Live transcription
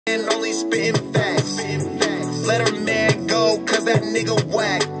spitting facts. Let her man go, cause that nigga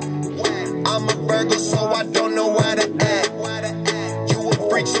whack. I'm a Virgo, so I don't know how to act. You a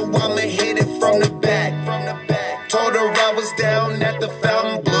freak, so I'ma hit it from the back. Told her I was down at the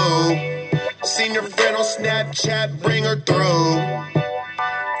Fountain Blue. Seen your friend on Snapchat, bring her through.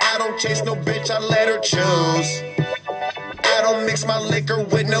 I don't chase no bitch, I let her choose. I don't mix my liquor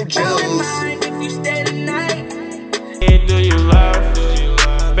with no juice. If you stay tonight. Hey, do you love?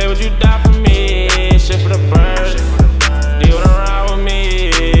 Baby, would you die for me? Shit for the birds. Do you wanna ride with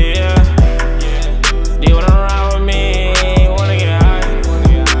me? Yeah. Do you wanna ride with me? Wanna get high?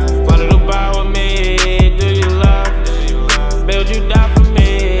 Fly to Dubai with me? Do you love? Baby, would you die for me?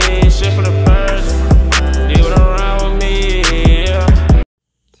 Shit for the birds. Do you wanna ride with me? Yeah.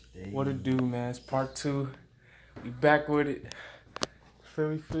 What it do, man? It's part 2. We back with it. Feel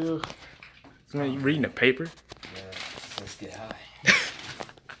me, Phil? So, man, you reading the paper? Yeah, let's get high.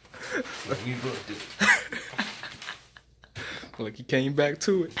 What you gonna do? Look, he came back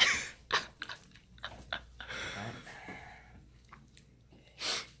to it.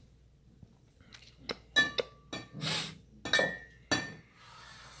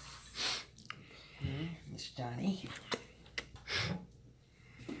 Miss Johnny.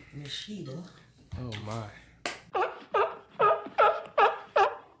 Miss Sheila. Oh my.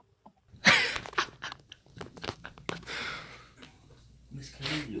 Miss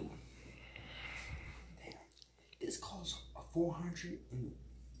Camilo. Damn. This costs $400 and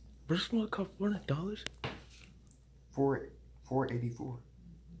Where's this one cost $400? $484.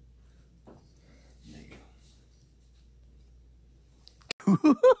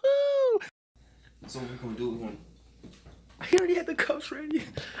 So what we gonna do? We gonna. He already had the cups ready.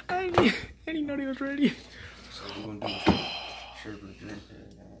 I didn't know they was ready. So we're gonna do sherbet drink.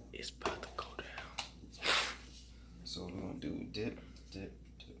 It's about to go down. So we're gonna do dip.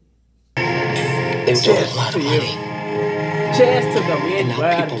 They stole a lot of money. Cheers to them, And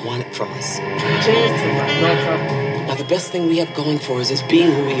now people want it from us. Cheers to them. Now the best thing we have going for us is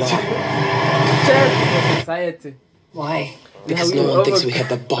being who we are. Cheers to society. Why? Because no one thinks we have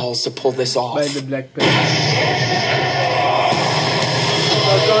the balls to pull this off. By the black pen.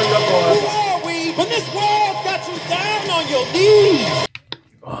 Who are we when this world got you down on your knees?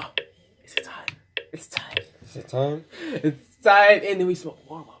 Oh, it's time. It's time. Is it time? It's time. And then we smoke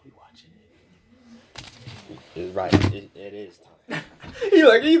more while we watching it. It's right. It is time. He's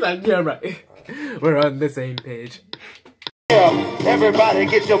like, yeah, right. We're on the same page. Everybody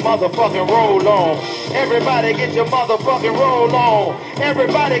get your motherfucking roll on. Everybody get your motherfucking roll on.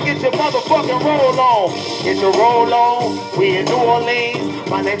 Everybody get your motherfucking roll on. Get your roll on. We in New Orleans.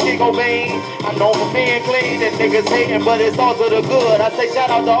 My name's Chico Bean. I'm known for being clean and niggas hating, but it's all to the good. I say shout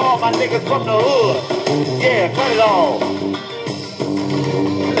out to all my niggas from the hood. Yeah, cut it off.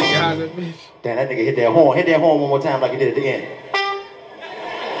 Damn, that nigga hit that horn. Hit that horn one more time like he did at the end.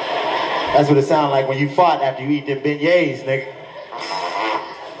 That's what it sounds like when you fart after you eat them beignets, nigga.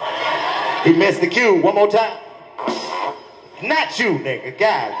 He missed the cue. One more time. Not you, nigga.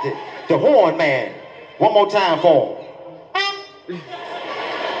 God, the horn man. One more time for him.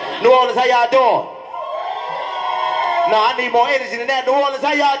 New Orleans, how y'all doing? No, I need more energy than that. New Orleans,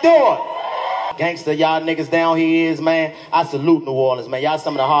 how y'all doing? Gangster, y'all niggas down here is, man. I salute New Orleans, man. Y'all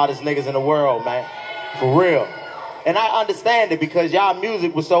some of the hardest niggas in the world, man. For real. And I understand it because y'all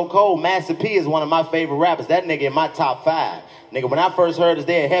music was so cold. Master P is one of my favorite rappers. That nigga in my top 5. Nigga, when I first heard his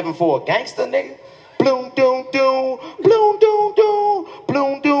Day of Heaven for a Gangster, nigga. Bloom, doom, doom. Bloom, doom, doom.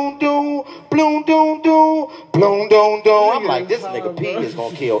 Bloom, doom, doom. Bloom, doom, doom. Bloom, doom, doom. I'm like, this nigga P is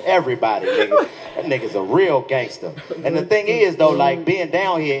gonna kill everybody, nigga. That nigga's a real gangster. And the thing is, though, like, being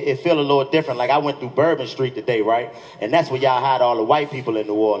down here, it feel a little different. Like, I went through Bourbon Street today, right? And that's where y'all hide all the white people in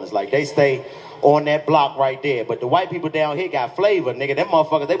New Orleans. Like, they stay on that block right there. But the white people down here got flavor, nigga. Them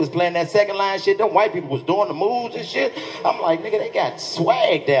motherfuckers, they was playing that second line shit. Them white people was doing the moves and shit. I'm like, nigga, they got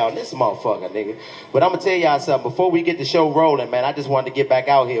swag down this motherfucker, nigga. But I'm gonna tell y'all something. Before we get the show rolling, man, I just wanted to get back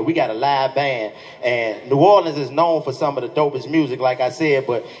out here. We got a live band. And New Orleans is known for some of the dopest music, like I said.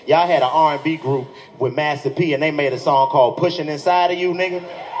 But y'all had an R&B group with Master P, and they made a song called Pushing Inside of You, nigga.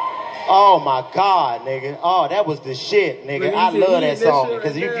 Oh my God, nigga. Oh, that was the shit, nigga. I love that song.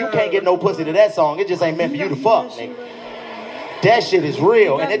 Because you can't get no pussy to that song. It just ain't meant for you to fuck, nigga. That shit is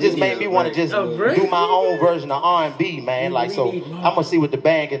real. And it just made me want to just do my own version of R&B, man. Like, so I'm going to see what the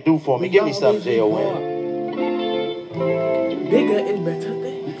band can do for me. Give me something, J.O.N. Bigger and better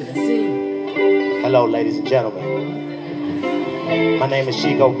things to sing. Hello, ladies and gentlemen. My name is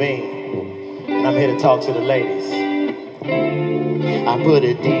Chico Bean. And I'm here to talk to the ladies. I put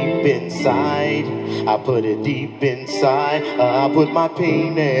it deep inside I put it deep inside. I put my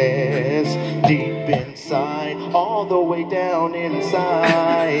penis deep inside, all the way down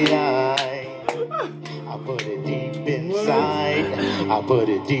inside. I put it deep inside. I put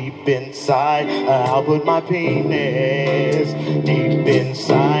it deep inside. I put my penis deep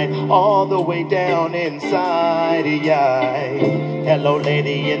inside, all the way down inside. Hello,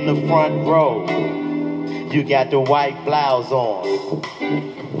 lady in the front row. You got the white blouse on.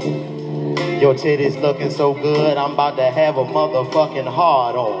 Your titties looking so good, I'm about to have a motherfucking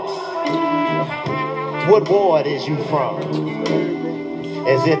hard on. What ward is you from?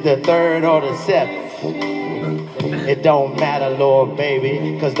 Is it the 3rd or the 7th? It don't matter, Lord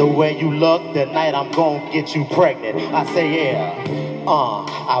baby, cause the way you look tonight, I'm gonna get you pregnant. I say yeah.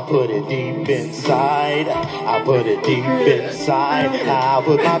 I put it deep inside. I put it deep inside. I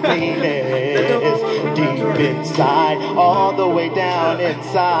put my penis deep inside, all the way down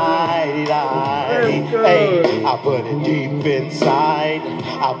inside. Hey, I put it deep inside.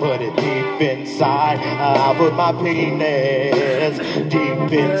 I put it deep inside. I put my penis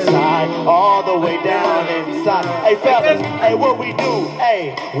deep inside, all the way down inside. Hey fellas, hey, what we do?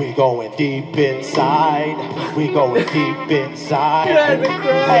 Hey, we going deep inside. We going deep inside.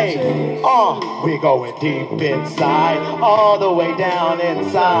 Hey, we going deep inside, all the way down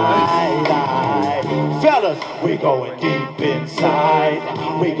inside. Fellas, we going deep inside.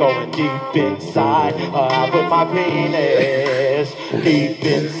 We going deep inside. I put my penis deep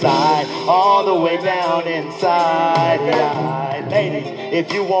inside, all the way down inside. Ladies,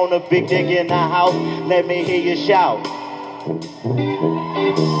 if you want a big dick in the house, let me hear you shout.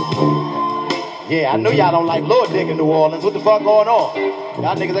 Yeah, I know y'all don't like little dick in New Orleans. What the fuck going on?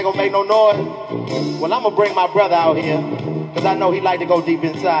 Y'all niggas ain't gonna make no noise? Well, I'm gonna bring my brother out here, cause I know he like to go deep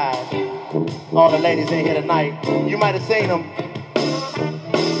inside. All the ladies in here tonight, you might have seen him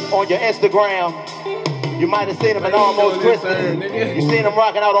on your Instagram. You might have seen him at Almost Christmas. You seen him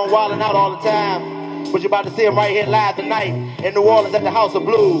rocking out on Wildin' Out all the time. But you're about to see him right here live tonight in New Orleans at the House of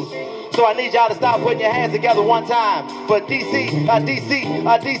Blues. So I need y'all to stop putting your hands together one time for DC,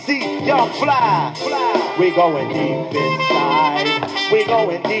 Young Fly. We going deep inside. We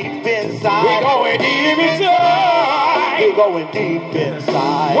going deep inside. We going deep inside. We going deep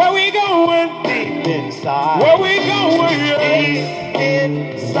inside. Where we going? Deep inside. Where we going? Deep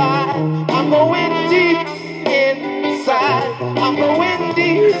inside. I'm going deep inside. I'm going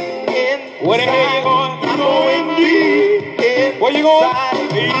deep inside. Where the hell you going? I'm going deep inside. Where you going?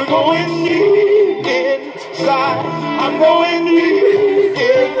 I'm going deep inside. I'm going deep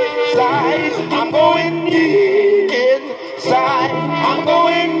inside. I'm going deep inside. I'm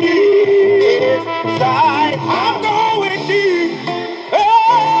going deep inside. I'm going deep.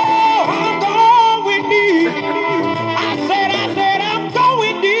 Oh, I'm going deep. I said I'm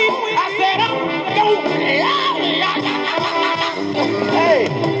going deep. I said I'm going. Hey,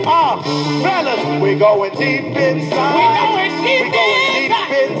 fellas, we going deep inside. We going deep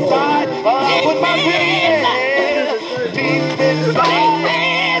inside. Put my penis deep inside.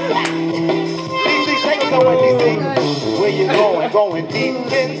 DC, take us somewhere, DC. Where you going? Going deep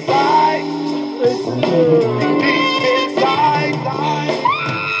inside. Deep inside.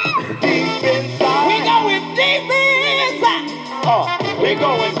 Deep inside. We going deep inside. We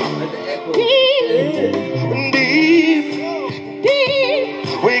going deep.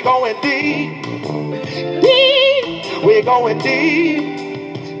 We going deep. We going deep.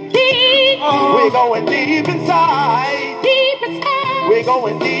 We going deep inside. We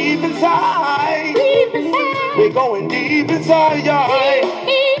going deep inside. We going deep inside, y'all.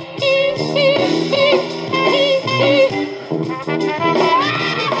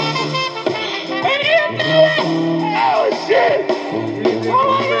 Oh shit!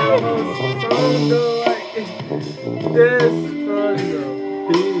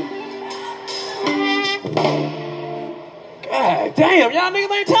 God damn, y'all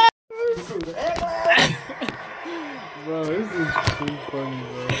niggas ain't tired. Bro, this is too funny,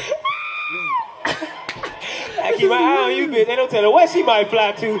 bro. I keep my eye on you, bitch. They don't tell her where she might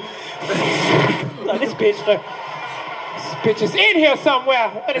fly to. Like, this bitch is in here somewhere.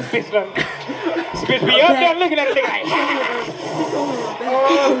 What this bitch like? This bitch be up there looking at the nigga like,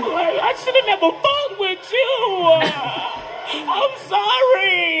 I should have never fucked with you. I'm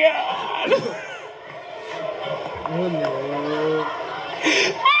sorry.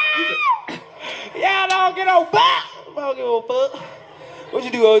 Y'all don't get no fuck. I don't give a fuck. What you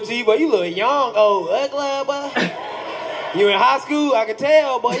do, OG? Boy, you look young, old, ugly, boy. You in high school? I can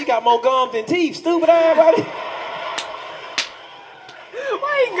tell, boy. You got more gums than teeth, stupid ass, buddy.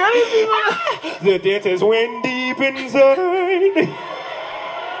 Why you gonna be like? The dentist went deep inside.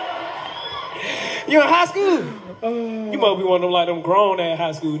 You in high school? You must be one of them like them grown ass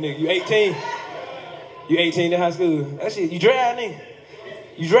high school nigga. You 18? You 18 in high school? That shit, you drive, nigga?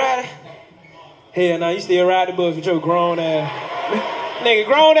 You drive? Hell nah, you still ride the bus with your grown ass. Nigga,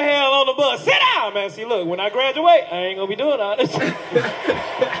 grown the hell on the bus. Sit down, man. See, look, when I graduate, I ain't gonna be doing all this.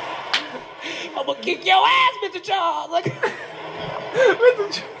 I'm gonna kick your ass, Mr. Charles. Like,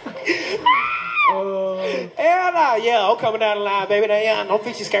 Mr. Charles. Hell nah, yeah, I'm coming down the line, baby. Now, yeah, don't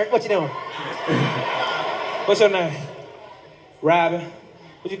fix your skirt. What you doing? What's your name? Robin.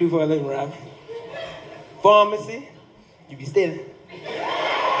 What you do for a living, Robin? Pharmacy. You be stealing.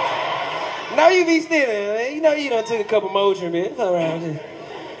 No, you be stealing. You know you done took a couple Motrin, bitch. Come around here.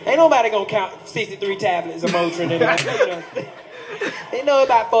 Ain't nobody gonna count 63 tablets of Motrin in there. They know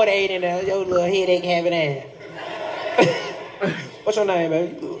about 48 in there. Your little headache having ass. What's your name,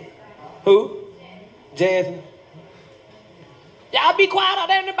 baby? Who? Jasmine. Y'all be quiet out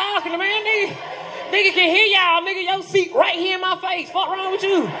there in the balcony, man. Nigga can hear y'all, nigga. Your seat right here in my face. Fuck wrong with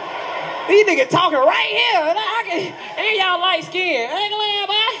you? These niggas talking right here. And y'all light skin. I ain't gonna lie,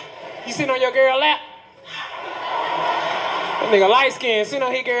 boy. You sitting on your girl lap? That nigga light skin, sitting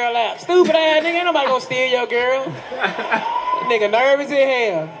on his girl lap. Stupid ass nigga, ain't nobody gonna steal your girl. That nigga nervous as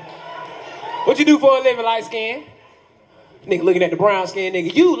hell. What you do for a living, light skin? Nigga looking at the brown skin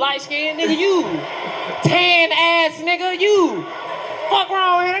nigga. You light skin nigga, you. Tan ass nigga, you. Fuck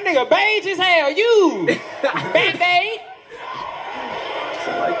wrong with that nigga, beige as hell, you. Band-aid.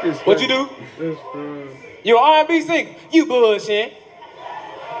 Like this, what you do? You an R&B singer? You bullshit.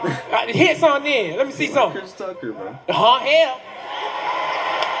 Hit something in. Let me see something. Chris Tucker, bro. Hell.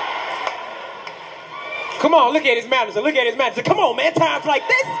 Come on, look at his manager. Look at his manager. Come on, man. Times like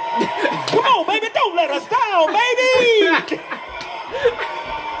this. Come on, baby. Don't let us down, baby.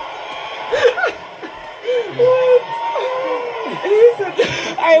 What?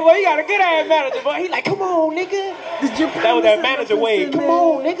 Hey, well, you got a good ass manager, boy. He like, come on, nigga. That was that manager way. Come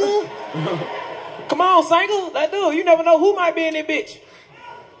on, nigga. Come on, single. Let's do it. You never know who might be in this bitch.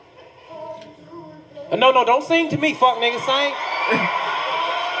 No, don't sing to me, fuck nigga, sing.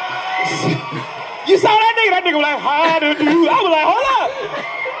 You saw that nigga? That nigga was like, how to do? I was like, hold up.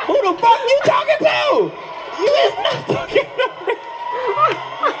 Who the fuck you talking to? You is not talking to me.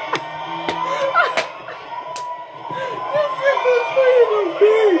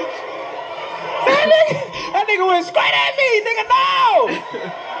 That nigga went straight at me, nigga, no!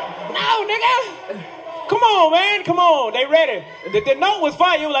 No, nigga! Come on, man, come on, they ready. The note was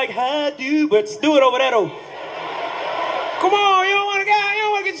fine, you were like, how do, but do it over that though. Come on, you don't wanna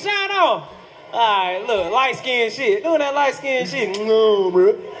get your shine off. Alright, look, light skin shit, doing that light skin shit. No,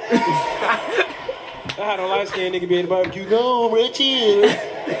 bro. I had a light skin nigga be at the barbecue, go on, bro, chill.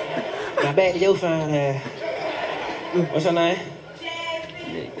 Now back to your fine ass. What's her name?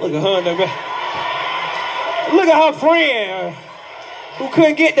 Look at her in the back. Look at her friend who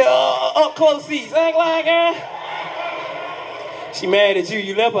couldn't get the up close seats. Act like her. She mad at you.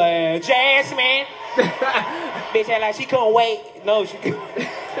 You left her ass. Jasmine. Bitch act like she couldn't wait. No, she couldn't.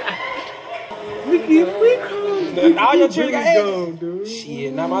 All your children got eggs.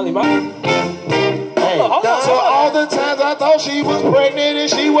 Shit, not my So all the times I thought she was pregnant and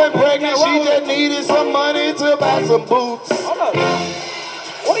she wasn't pregnant, she just needed some money to buy some boots. Hold up.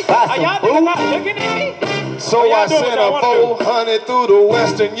 Are y'all niggas not looking at me? So I sent her 400 through the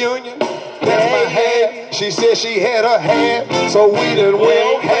Western Union. That's my hair. She said she had her hair, so we done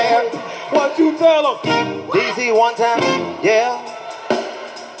went half. What you tell them? DC one time, yeah.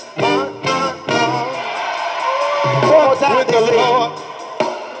 With the Lord.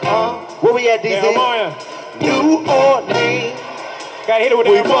 Where we at, DC? Yeah, New Orleans. Gotta hit it with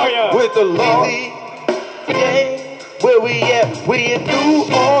the Mario. With the Lord. Yeah. Where we at? We in New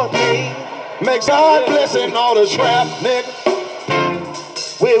Orleans. Make God blessing all the trap, nigga.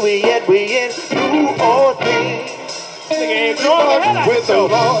 Where we at? We in New Orleans. With the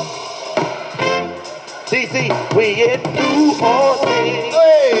Lord. DC, we in New Orleans.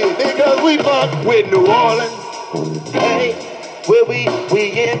 Hey, because we fuck with New Orleans. Hey, where we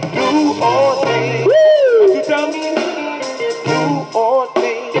in New Orleans. Woo! What you tell me? New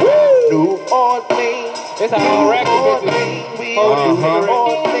Orleans. Woo! New Orleans. That's how all record bitches. New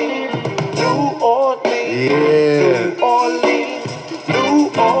Orleans. New Orleans. Yeah. New Orleans.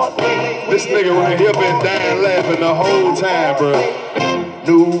 New Orleans. This nigga right here been dying laughing the whole time, bro.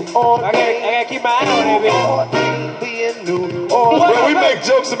 New Orleans. I gotta keep my eye on that bitch. We in New Orleans. Bro, we make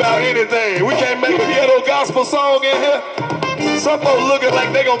jokes about anything. We can't make a ghetto gospel song in here. Some folks looking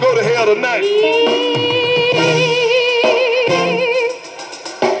like they gonna go to hell tonight.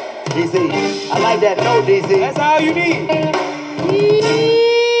 DC, I like that note, DC. That's all you need.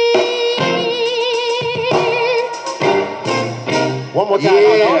 One more time. Go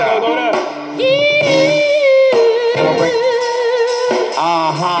there.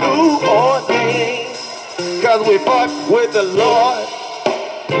 New Orleans, cause we fuck with the Lord.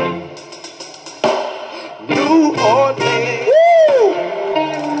 New Orleans. Woo!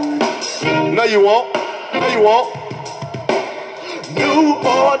 No, you won't. No, you won't. New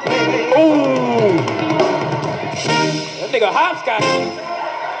Orleans. Ooh. That nigga hopscotch.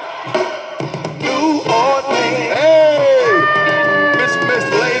 New Orleans. Hey, Miss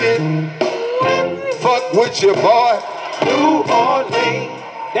Lady, fuck with your boy. New Orleans.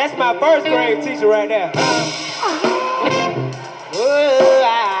 That's my first grade teacher right there.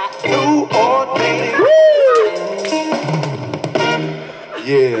 New Orleans.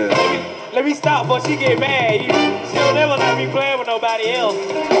 Yeah. Let me stop before she get mad. She'll never let me play with nobody else.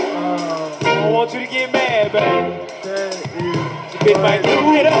 I don't want you to get mad, baby. She bitch might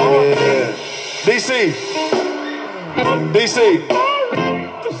get up. Yeah. DC.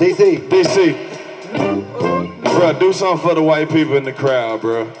 Bro, do something for the white people in the crowd,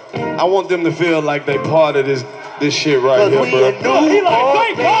 bro. I want them to feel like they part of this shit right here, bro. He like,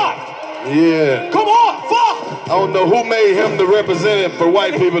 thank God. Yeah. Come on, fuck. I don't know who made him the representative for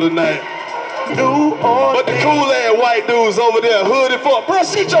white people tonight. But the cool-ass white dudes over there, hooded fuck. Bro,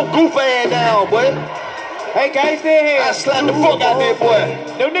 sit your goof ass down, boy. Hey, gangsta here. I slapped the fuck out that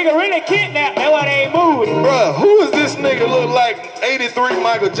boy. Them nigga really kidnapped. That's why they ain't moving. Bro, who is this nigga look like 83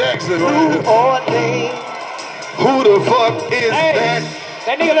 Michael Jackson right here? Who the fuck is that?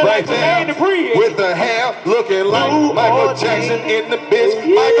 That nigga look right like Jermaine there Dupri. with the hair looking like Michael Jackson in the bitch.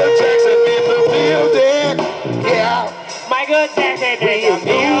 Michael Jackson in the building. Yeah. Michael Jackson in the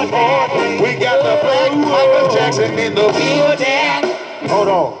building. We got the black Michael Jackson in the building. Hold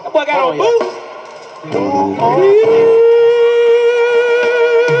on. That boy got on boots.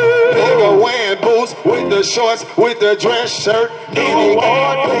 Nigga wearing boots with the shorts, with the dress shirt. Yeah.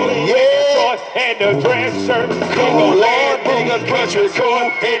 And the dress shirt. Cool land, nigga, country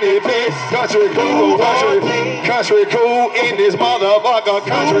cool in this bitch. Country cool in this motherfucker.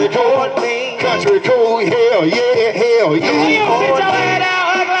 Country cool, hell yeah, hell yeah. Sit your head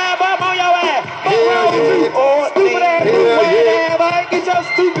out, ugly bump on your ass. Stupid ass, get your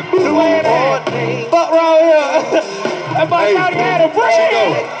stupid booty ass. Fuck around here. That boy thought he had a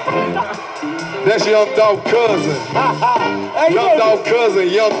friend. That's Young Dog Cousin. Young Dog Cousin,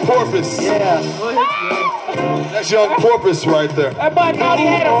 Young Porpoise. Yeah. That's Young Porpoise right there. That boy thought he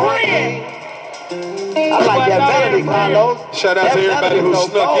had a friend. I like that melody, Carlos. Shout out to everybody who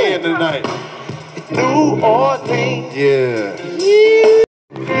snuck in tonight. New Orleans. Yeah.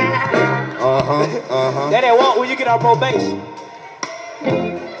 That ain't walk when you get on probation.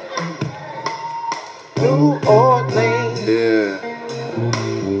 New Orleans. Yeah.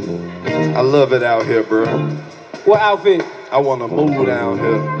 I love it out here, bro. What outfit? I want to move down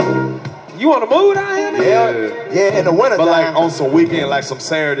here. You want to move down here? Yeah, in the winter time. But like on some weekend, like some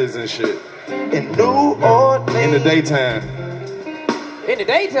Saturdays and shit. In New Orleans. In the daytime. In the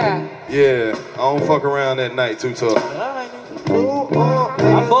daytime? Yeah, I don't fuck around at night too tough. I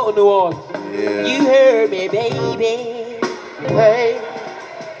fuck with New Orleans. Yeah. You heard me, baby. Hey.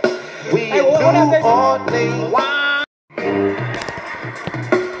 We in New Orleans. Wow.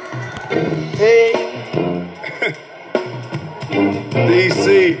 Hey.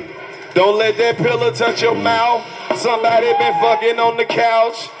 DC, don't let that pillow touch your mouth. Somebody been fucking on the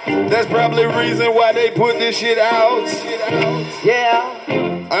couch. That's probably the reason why they put this shit out. Yeah.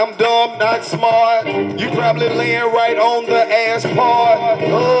 I'm dumb, not smart. You probably laying right on the ass part.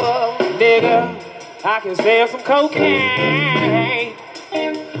 Nigga, I can sell some cocaine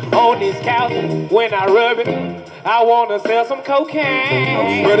on this couch when I rub it. I wanna sell some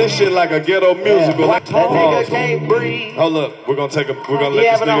cocaine. Bro, this shit like a ghetto musical. That nigga can't breathe. Hold up, we're gonna let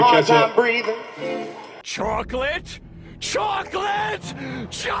this nigga catch up. Breathing. Chocolate! Chocolate!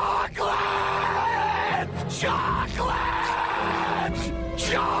 Chocolate! Chocolate!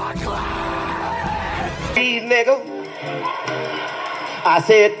 Chocolate! Breathe, nigga. I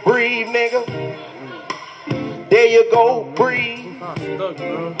said breathe, nigga. There you go, breathe.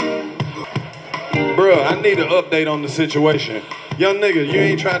 Bro, I need an update on the situation. Young nigga, you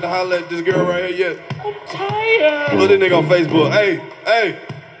ain't tried to holler at this girl right here yet? I'm tired. Look at this nigga on Facebook. Hey.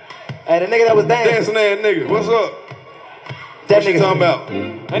 Hey, the nigga that was dancing. Dancing ass nigga. What's up? What you talking about?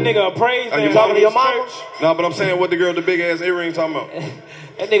 That nigga appraised. Are you talking to your mama? No, but I'm saying what the girl with the big ass earring talking about.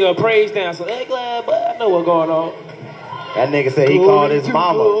 That nigga appraised down. So, hey, glad, but I know what's going on. That nigga said he called his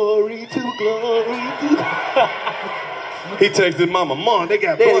mama. Glory to glory to. He texted mama, Mom, they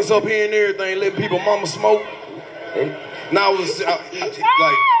got blunts up here and everything, letting people mama smoke. Now it was like,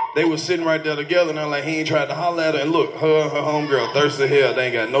 They was sitting right there together, and I'm like, he ain't tried to holler at her. And look, her and her homegirl thirsty hell. They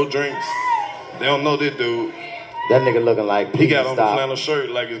ain't got no drinks. They don't know this dude. That nigga looking like he got on the flannel shirt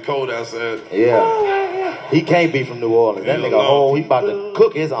like it's cold outside. Yeah. He can't be from New Orleans. That nigga whole, he about to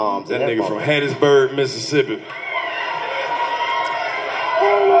cook his arms. That nigga from Hattiesburg, Mississippi.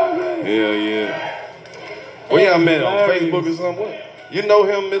 Yeah. Where y'all met on Facebook or something? You know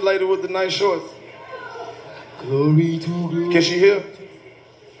him, mid lady with the nice shorts? Glory to God. Can she hear?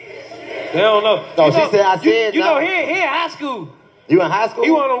 They don't know. No, she said I said. You know, he in high school. You in high school?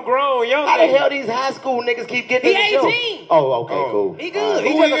 He one of them grown young niggas. How the hell these high school niggas keep getting in the show? He 18. Oh, okay, cool. He good.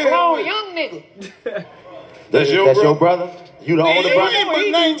 He just a grown young nigga. That's your brother? You the older brother?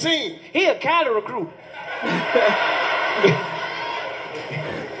 He 19. He a Cali recruit.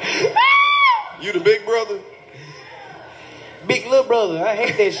 You the big brother? Big little brother. I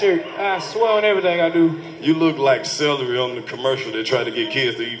hate that shirt. I swear on everything I do. You look like celery on the commercial that try to get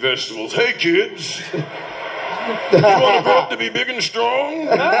kids to eat vegetables. Hey, kids. You want to grow up to be big and strong?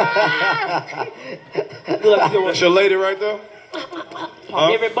 That's your lady right there?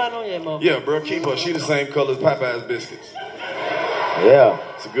 Every button on your mom. Yeah, bro, keep her. She the same color as Popeye's biscuits. Yeah.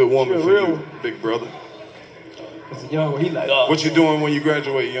 It's a good woman for you, big brother. It's a young one. He like, what you doing when you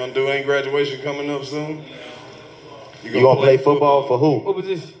graduate? You gonna do ain't graduation coming up soon? You gonna play football for who? What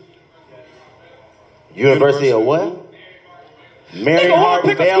position? University of what? Mary Nigga, Hart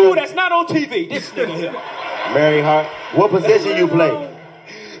pick a Baylor? school that's not on TV. This nigga here. Mary Hart. What position you play?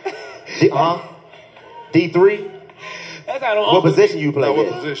 D3? That's not on. What position you play? No,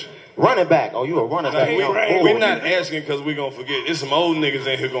 what position? Running back. Oh, you a running back. We're not asking because we're gonna forget. It's some old niggas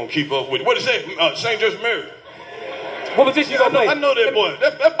in here gonna keep up with it. What is that? St. Joseph Mary. What position you gonna play? I know that boy.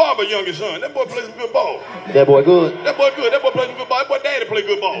 That Barber youngest son. That boy plays some good ball. That boy good? That boy good. That boy plays some good ball. That boy daddy play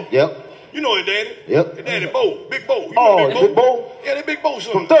good ball. Yep. You know his daddy. Yep. His daddy Bo. Big Bo. You Oh, know Big Bo? Yeah, that Big Bo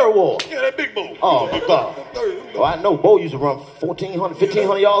son. From Third Ward? Yeah, that Big Bo. Oh, my God. Oh, I know Bo used to run 1,400,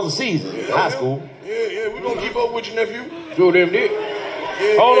 1,500 yards a season in high school. Yeah, we gonna keep up with you, nephew. Two of them did.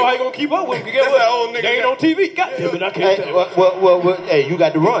 I don't know how you gonna keep up with him. Get what? Old nigga they ain't on TV. God damn it, I can't tell. Well, hey, you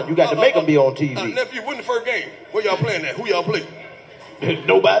got to run. You got to make them be on TV. Nephew, when the first game? Where y'all playing at? Who y'all play?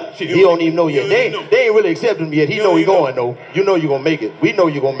 Nobody. He don't even know yet. They ain't really accepted him yet. He know he going though. You know you gonna make it. We know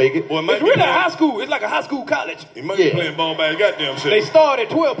you gonna make it. Boy, It's really a high school. It's like a high school college. He might be playing ball by his goddamn shit. They start at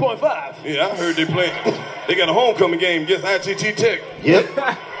 12.5. Yeah, I heard they playing. They got a homecoming game against ITT Tech.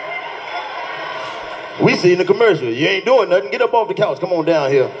 Yep. We seen the commercial. You ain't doing nothing. Get up off the couch. Come on down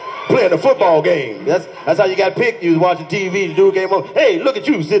here. Playing a football game. That's how you got picked. You was watching TV. The dude came up. Hey, look at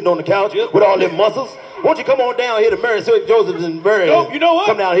you sitting on the couch with all them muscles. Won't you come on down here to Mary St. Joseph's and Mary? No, you know what?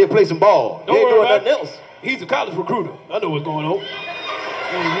 Come down here play some ball. Don't you ain't worry doing about nothing it. else. He's a college recruiter. I know what's going on.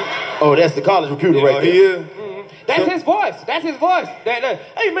 Oh, that's the college recruiter right there. He is? That's his voice. That's his voice.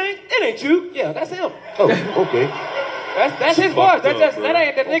 Hey man, it ain't you. Yeah, that's him. Oh, okay. That's his voice. That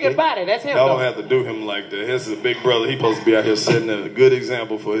ain't the nigga's body. That's him. Y'all though. don't have to do him like that. This is a big brother. He supposed to be out here setting a good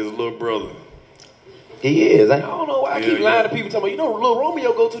example for his little brother. He is. I don't know why I keep lying to people talking about, you know, little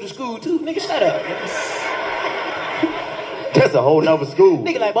Romeo go to the school too. Nigga, shut up. That's a whole nother school.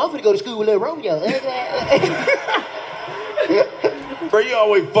 Nigga like, I'm finna go to school with little Romeo. Bro, you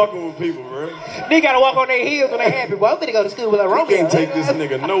always fucking with people, bro. Nigga gotta walk on their heels when they happy. Boy, I'm finna go to school with little Romeo. You can't take this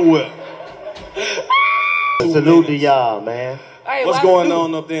nigga nowhere. Salute to y'all, man. Hey, What's going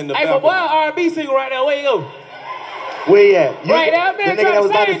on up there in the Hey, my boy, R&B singer right now. Where you go? Where you at? Right there, man. The nigga that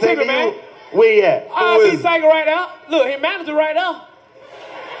was about to sing to you? Where you at? R&B singer right now. Look, his manager right now.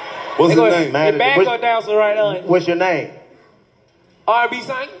 What's his name? His backup dancer right now. What's your name? R&B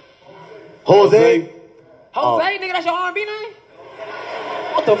singer. Jose? Jose, nigga, that's your R&B name?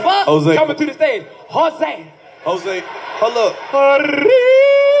 What the fuck? Jose. Coming to the stage. Jose. Jose, hold up.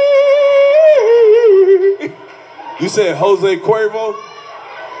 You said Jose Cuervo?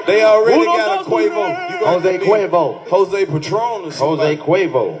 They already got a Cuervo. Jose Cuervo. Jose Patron or something. Jose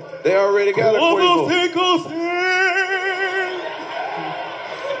Cuervo. They already got a Cuervo.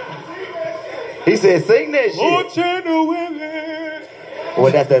 He said, sing that shit.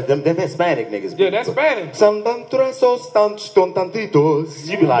 Well, that's them Hispanic niggas. Yeah, that's Spanish.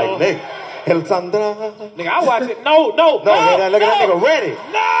 You be like, nigga, El Sandra. Nigga, I watch it. No. Look at that nigga ready.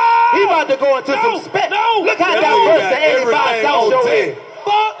 No. He about to go into some spec. No. Look how that verse the 85 South Show is.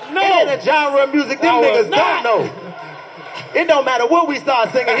 Fuck no. It ain't a genre of music them niggas don't know. It don't matter what we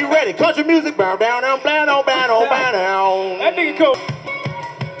start singing. He ready. Country music. Bow down, down, down, down, down, down. That nigga cool.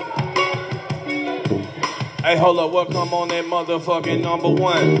 Hey, hold up, what come on that motherfucking number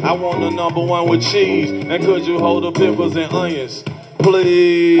one? I want the number one with cheese. And could you hold the pickles and onions?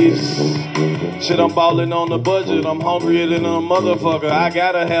 Please. Shit, I'm balling on the budget. I'm hungrier than a motherfucker. I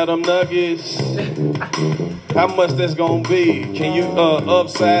gotta have them nuggets. How much that's gonna be? Can you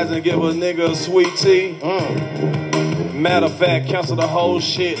upsize and give a nigga a sweet tea? Matter of fact, cancel the whole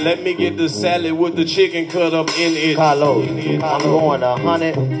shit. Let me get the salad with the chicken cut up in it. Carlos, I'm going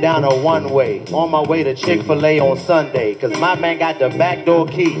 100 down a one-way. On my way to Chick-fil-A on Sunday. Cause my man got the back door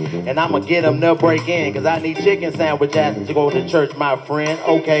key. And I'ma get him to break in. Cause I need chicken sandwich after to go to church, my friend.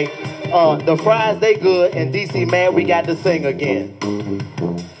 Okay. The fries, they good. And DC, man, we got to sing again.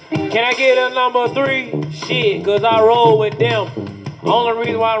 Can I get a number 3? Shit, cause I roll with them. Only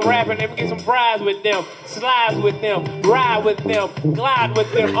reason why I'm rapping, let me get some fries with them, slides with them, ride with them, glide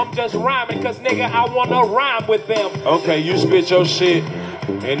with them. I'm just rhyming, cause nigga, I wanna rhyme with them. Okay, you spit your shit,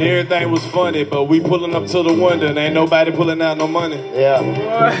 and everything was funny, but we pulling up to the window, and ain't nobody pulling out no money.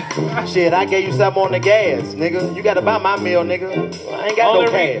 Yeah. Shit, I gave you something on the gas, nigga. You gotta buy my meal, nigga. I ain't got no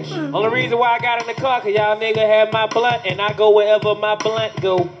cash. Only reason why I got in the car, cause y'all nigga have my blunt, and I go wherever my blunt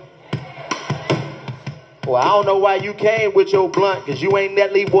go. Well, I don't know why you came with your blunt, cause you ain't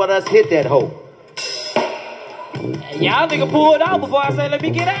nearly what us hit that hoe. Y'all nigga pulled out before I said let me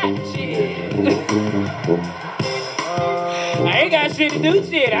get out. Shit. I ain't got shit to do,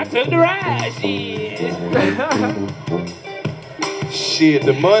 shit. I took the ride, shit. Shit,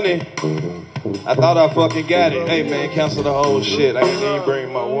 the money. I thought I fucking got it. Hey man, cancel the whole shit. I can't even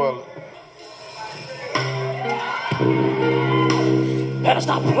bring my wallet. Better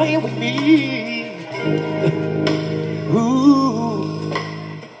stop playing with me. Ooh,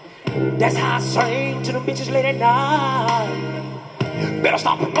 that's how I sing to the bitches late at night. Better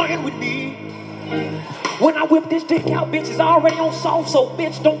stop playing with me. When I whip this dick out, bitch is already on soft, so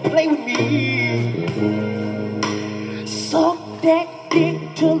bitch don't play with me. Suck that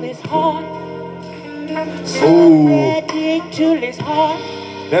dick till it's hard. Suck that dick till it's hard.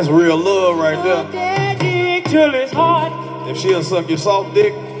 That's real love right there. Suck that dick till it's hard. If she'll suck your soft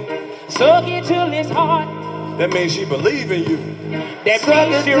dick, suck it till it's hard. that means she believe in you. That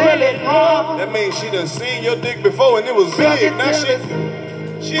means she really hard. That means she done seen your dick before and it was big. Now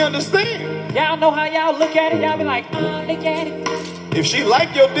she understand. Y'all know how y'all look at it. Y'all be like, look at it. If she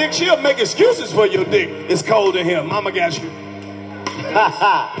like your dick, she'll make excuses for your dick. It's cold in here. Mama got you.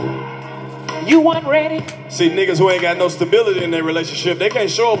 You weren't ready. See, niggas who ain't got no stability in their relationship, they can't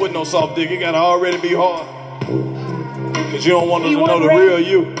show up with no soft dick. It gotta already be hard. Cause you don't want them to know the real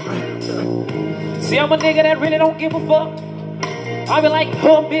you. See, I'm a nigga that really don't give a fuck. I be like,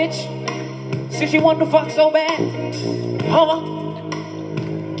 huh, bitch. Since you want to fuck so bad,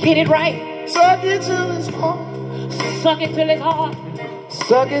 get it right. Suck it till it's hard. Suck it till it's hard.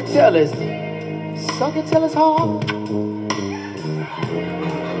 Suck it till it's hard.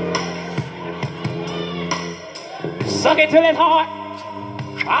 Suck it till it's hard.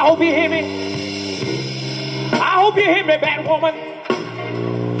 I hope you hear me. I hope you hear me, bad woman.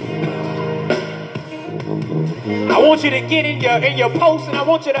 I want you to get in your post and I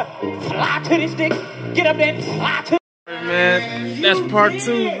want you to fly to this dick. Get up there and fly to. Man, that's part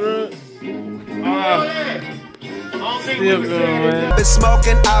 2, bro. Still good, man. Been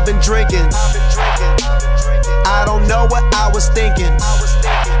smoking, I've been drinking. I don't know what I was thinking.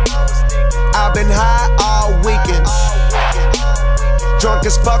 I've been high all weekend. Drunk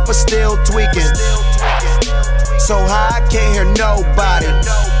as fuck but still tweaking. So high I can't hear nobody.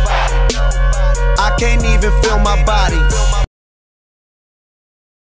 I can't even feel my body.